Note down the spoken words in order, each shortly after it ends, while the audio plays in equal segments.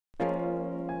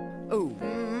Ooh.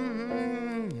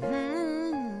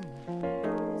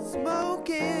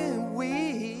 Smoking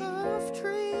weed off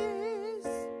trees.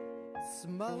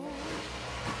 Smoke.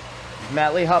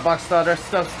 Matt Lee, Hotbox Daughter,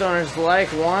 Stuff Stoners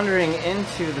like, wandering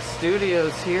into the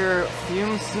studios here.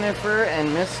 Fume Sniffer and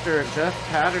Mr. Jeff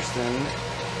Patterson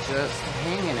just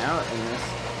hanging out in this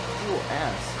cool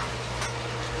ass.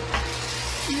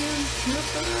 Fume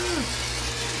Sniffer!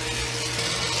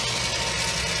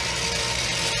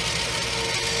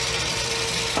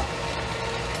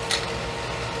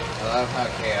 I love how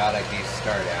chaotic these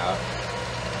start out.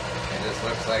 It just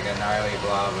looks like a gnarly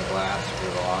blob of glass for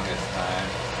the longest time.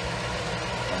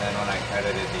 And then when I cut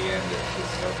it at the end, it's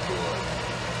just so cool.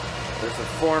 There's a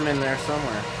form in there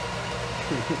somewhere.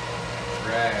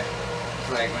 Right.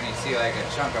 It's like when you see like a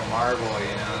chunk of marble,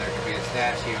 you know, there could be a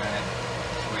statue in it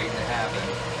waiting to happen.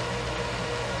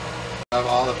 Of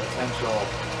all the potential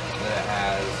that it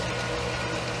has,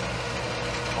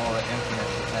 all the infinite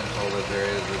potential that there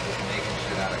is with just making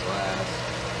shit out of glass.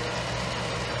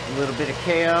 A little bit of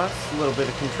chaos, a little bit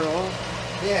of control.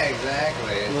 Yeah,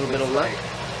 exactly. A little bit of luck.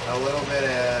 A little bit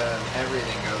of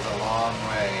everything goes a long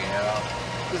way, you know.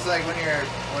 Just like when you're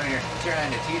trying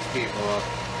to teach people,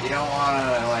 you don't want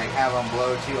to like have them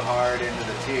blow too hard into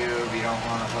the tube. You don't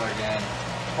want to fucking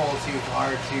pull too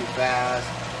hard too fast.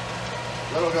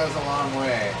 Little goes a long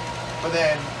way. But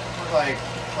then, like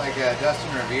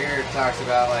Dustin Revere talks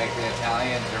about, like the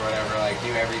Italians or whatever, like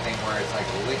do everything where it's like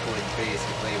liquid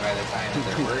basically by the time that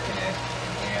they're working it,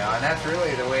 you know. And that's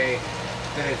really the way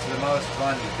that it's the most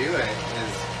fun to do it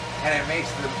is. And it makes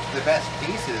the best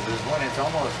pieces is when it's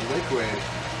almost liquid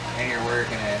and you're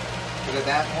working it. But at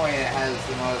that point it has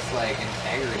the most like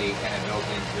integrity kind of built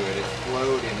into it. It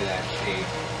flowed into that shape.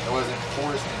 It wasn't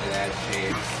forced into that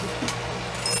shape.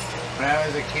 When I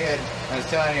was a kid, I was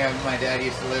telling you, my dad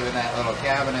used to live in that little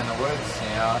cabin in the woods, you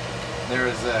know. There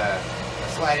was a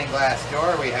sliding glass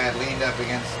door we had leaned up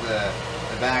against the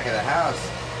back of the house.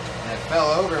 And it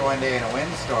fell over one day in a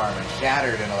windstorm and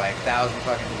shattered into like 1,000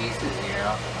 fucking pieces, you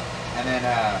know. And then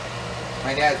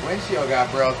my dad's windshield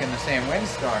got broke in the same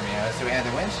windstorm, you know, so we had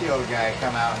the windshield guy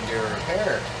come out and do a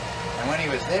repair. And when he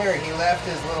was there, he left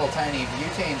his little tiny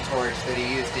butane torch that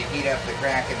he used to heat up the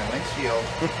crack in the windshield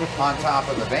on top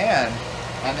of the van.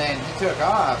 And then he took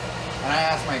off, and I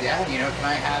asked my dad, you know, can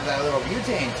I have that little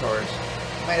butane torch?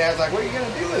 My dad's like, what are you going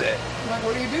to do with it? I'm like,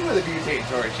 what do you do with a butane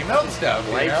torch? You melt stuff,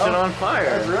 you Lights know? it on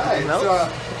fire. That's right. So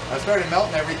I started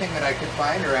melting everything that I could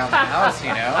find around the house, you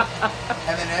know?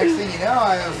 And the next thing you know,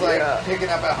 I was like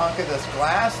picking up a hunk of this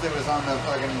glass that was on the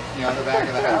fucking, you know, the back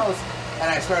of the house. And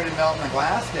I started melting the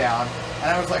glass down. And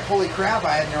I was like, holy crap,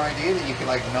 I had no idea that you could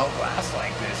like melt glass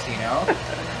like this, you know?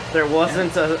 There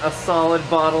wasn't a solid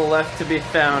bottle left to be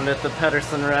found at the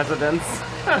Patterson residence.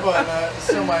 But,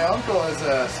 so my uncle is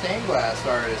a stained glass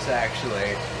artist,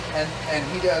 actually. And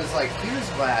he does, like, fuse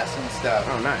glass and stuff.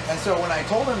 Oh, nice. And so when I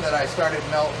told him that I started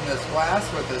melting this glass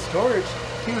with this torch,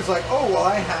 he was like, oh, well,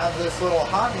 I have this little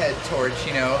hothead torch,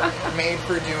 you know, made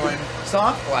for doing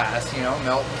soft glass, you know,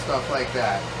 melting stuff like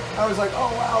that. I was like,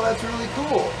 oh, wow, that's really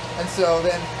cool. And so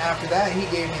then after that, he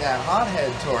gave me that hothead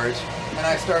torch, and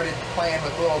I started playing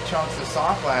with little chunks of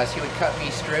soft glass. He would cut me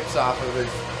strips off of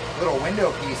his little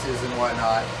window pieces and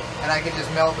whatnot, and I could just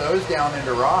melt those down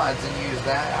into rods and use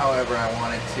that however I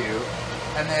wanted to.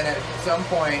 And then at some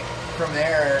point from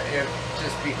there, it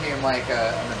just became like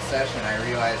an obsession. I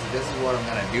realized that this is what I'm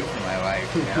going to do for my life,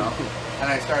 you know? And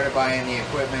I started buying the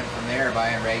equipment from there,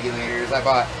 buying regulators. I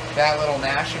bought that little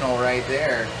National right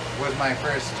there was my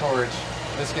first torch.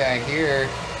 This guy here.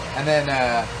 And then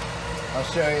I'll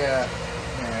show you.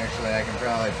 Actually, I can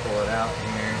probably pull it out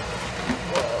here.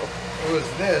 Whoa. It was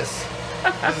this.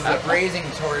 This is a brazing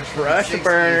torch from brush the 60s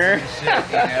burner. and shit,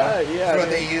 you know? Yeah, it's what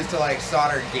they use to like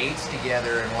solder gates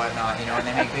together and whatnot, you know, and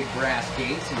they make big brass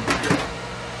gates and shit.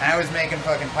 And I was making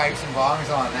fucking pipes and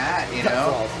bongs on that, you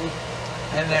know? That's awesome.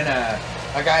 And then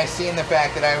a guy seen the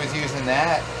fact that I was using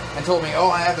that and told me,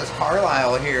 oh, I have this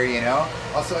Carlisle here, you know?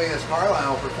 I'll sell you this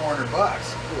Carlisle for $400. Wow.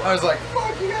 I was like,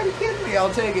 fuck, you gotta be kidding me,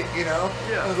 I'll take it, you know?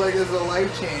 Yeah. I was like, this is a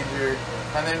life changer.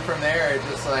 And then from there, it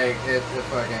just like, it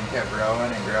fucking kept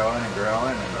growing and growing and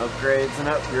growing. And upgrades and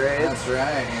upgrades. That's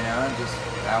right, you know, and just,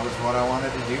 that was what I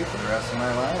wanted to do for the rest of my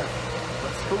life.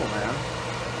 That's cool, man.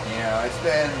 You know, it's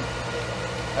been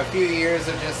a few years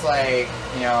of just like,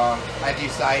 you know, I do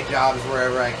side jobs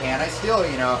wherever I can. I still,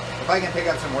 you know, if I can pick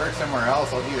up some work somewhere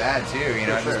else, I'll do that too, you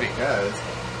know, just because.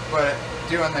 But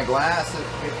doing the glass, it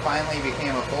finally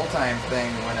became a full-time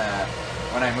thing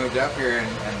when I moved up here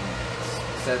and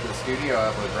set the studio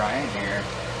up with Brian here.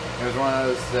 It was one of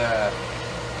those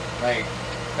like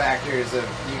factors of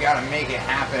you got to make it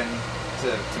happen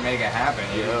to make it happen.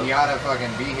 Yep. You gotta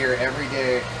fucking be here every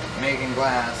day making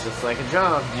glass. Just like a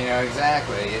job. You know,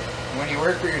 exactly. When you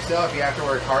work for yourself, you have to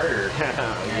work harder.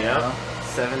 You know?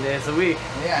 7 days a week.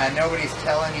 Yeah, and nobody's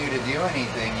telling you to do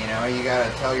anything, you know? You gotta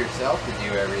tell yourself to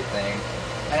do everything.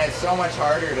 And it's so much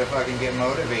harder to fucking get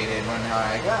motivated when you're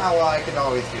like, oh, well, I could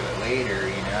always do it later,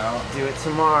 you know? Do it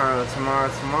tomorrow.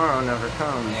 Tomorrow never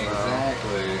comes.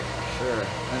 Exactly. Sure.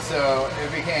 And so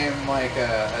it became like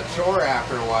a chore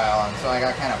after a while, and so I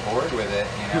got kind of bored with it,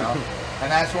 you know? And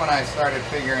that's when I started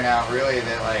figuring out really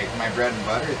that like my bread and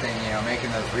butter thing, you know,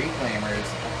 making those reclaimers.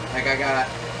 Like I got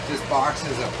just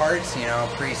boxes of parts, you know,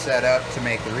 pre-set up to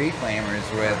make the reclaimers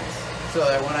with. So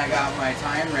that when I got my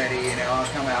time ready, you know, I'll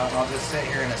come out and I'll just sit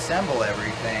here and assemble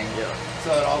everything. Yeah.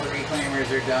 So that all the reclaimers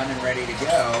are done and ready to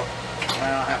go. And I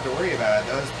don't have to worry about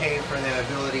it. Those pay for the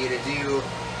ability to do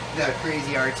the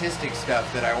crazy artistic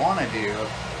stuff that I want to do.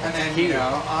 And then, you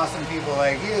know, awesome people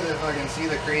like you that fucking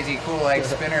see the crazy cool like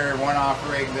spinner one-off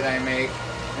rig that I make.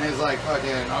 And it's like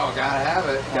fucking, oh, gotta have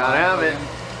it. Gotta have it.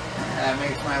 That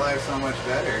makes my life so much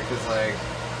better. Because like,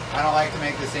 I don't like to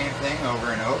make the same thing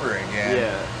over and over again.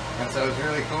 Yeah. And so it's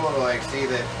really cool to like see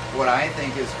that what I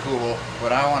think is cool,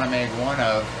 what I want to make one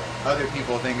of, other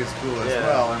people think is cool as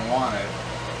well and want it.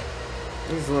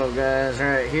 These little guys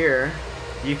right here,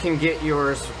 you can get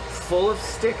yours full of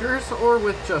stickers or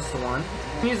with just one.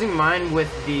 I'm using mine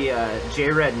with the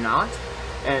J-Red knot,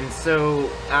 and so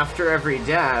after every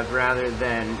dab, rather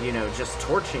than, you know, just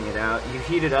torching it out, you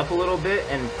heat it up a little bit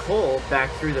and pull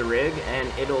back through the rig,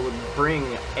 and it'll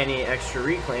bring any extra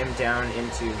reclaim down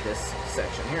into this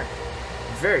section here.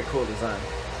 Very cool design.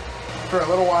 For a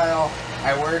little while,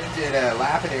 I worked at a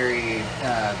lapidary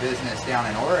business down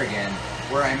in Oregon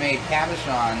where I made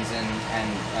cabochons and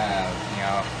you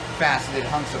know, faceted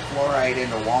hunks of fluorite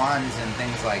into wands and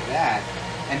things like that.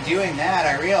 And doing that,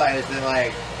 I realized that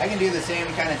like I can do the same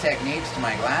kind of techniques to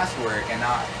my glass work and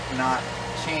not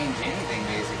change anything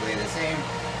basically. The same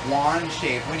wand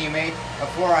shape. When you make a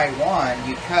fluorite wand,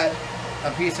 you cut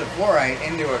a piece of fluorite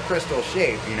into a crystal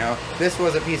shape, you know. This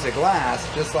was a piece of glass,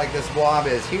 just like this blob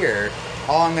is here.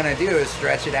 All I'm gonna do is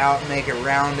stretch it out and make it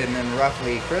round and then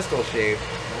roughly crystal shape,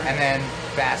 and then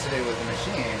facet it with the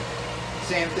machine.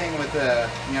 Same thing with the,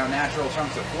 you know, natural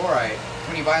chunks of fluorite.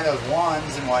 When you buy those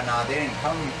wands and whatnot, they didn't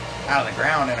come out of the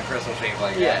ground in a crystal shape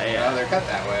like that. You know, they're cut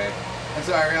that way. And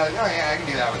so I realized, oh yeah, I can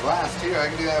do that with glass too. I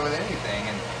can do that with anything.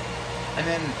 And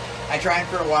then I tried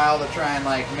for a while to try and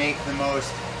like make the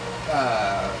most,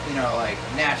 you know, like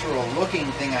natural looking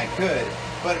thing I could.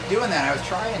 But doing that, I was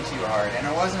trying too hard, and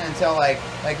it wasn't until like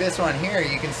this one here,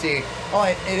 you can see, oh,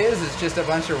 it is just a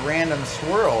bunch of random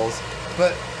swirls.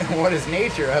 But what is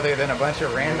nature other than a bunch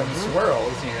of random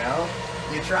swirls, you know?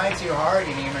 You try too hard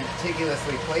and you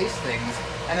meticulously place things,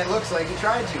 and it looks like you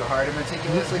tried too hard to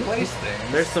meticulously place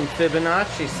things. There's some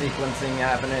Fibonacci sequencing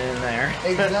happening in there.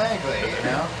 Exactly, you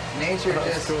know? Nature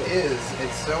just is.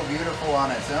 It's so beautiful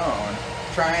on its own.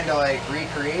 Trying to like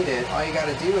recreate it, all you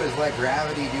gotta do is let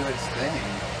gravity do its thing.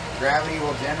 Gravity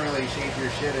will generally shape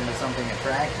your shit into something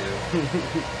attractive.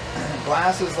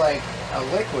 Glass is like a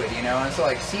liquid, you know, and so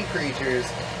like sea creatures,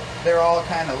 they're all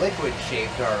kind of liquid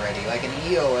shaped already, like an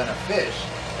eel and a fish.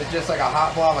 It's just like a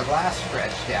hot blob of glass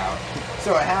stretched out.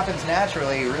 So it happens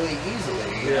naturally, really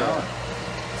easily, you know?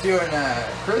 Doing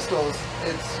crystals,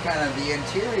 it's kind of the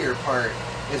interior part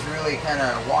is really kind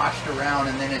of washed around,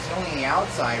 and then it's only the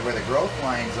outside where the growth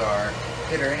lines are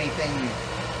that are anything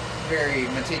very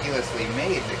meticulously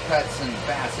made, the cuts and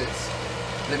facets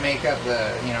that make up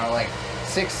the, you know, like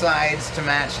 6 sides to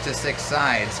match to 6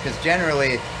 sides, because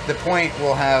generally the point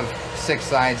will have 6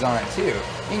 sides on it too.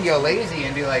 You can go lazy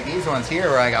and do like these ones here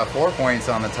where I got 4 points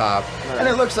on the top, and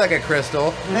it looks like a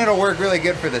crystal, and it'll work really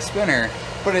good for the spinner,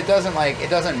 but it doesn't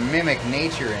mimic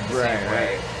nature in the same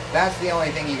way. That's the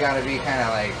only thing you got to be kind of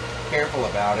like careful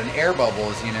about. And air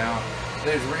bubbles, you know,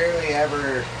 there's rarely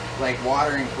ever like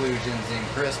water inclusions in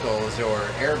crystals or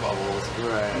air bubbles.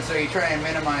 And so you try and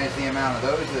minimize the amount of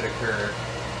those that occur.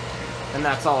 And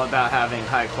that's all about having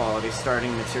high quality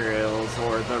starting materials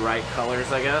or the right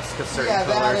colors, I guess, because certain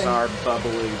colors are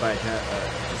bubbly by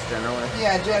just generally.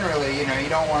 Yeah, generally, you know, you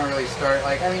don't want to really start,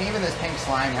 like, I mean, even this pink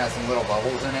slime has some little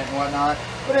bubbles in it and whatnot,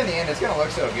 but in the end, it's going to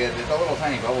look so good that the little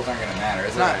tiny bubbles aren't going to matter.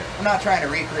 It's not, I'm not trying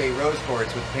to recreate rose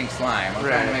quartz with pink slime. I'm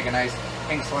trying to make a nice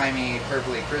pink, slimy,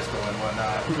 purpley crystal and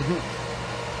whatnot.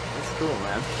 That's cool,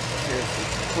 man. Here's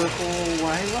purple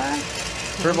lilac?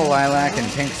 Purple lilac and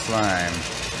pink slime.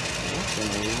 That's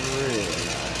really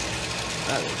nice.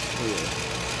 That is cool.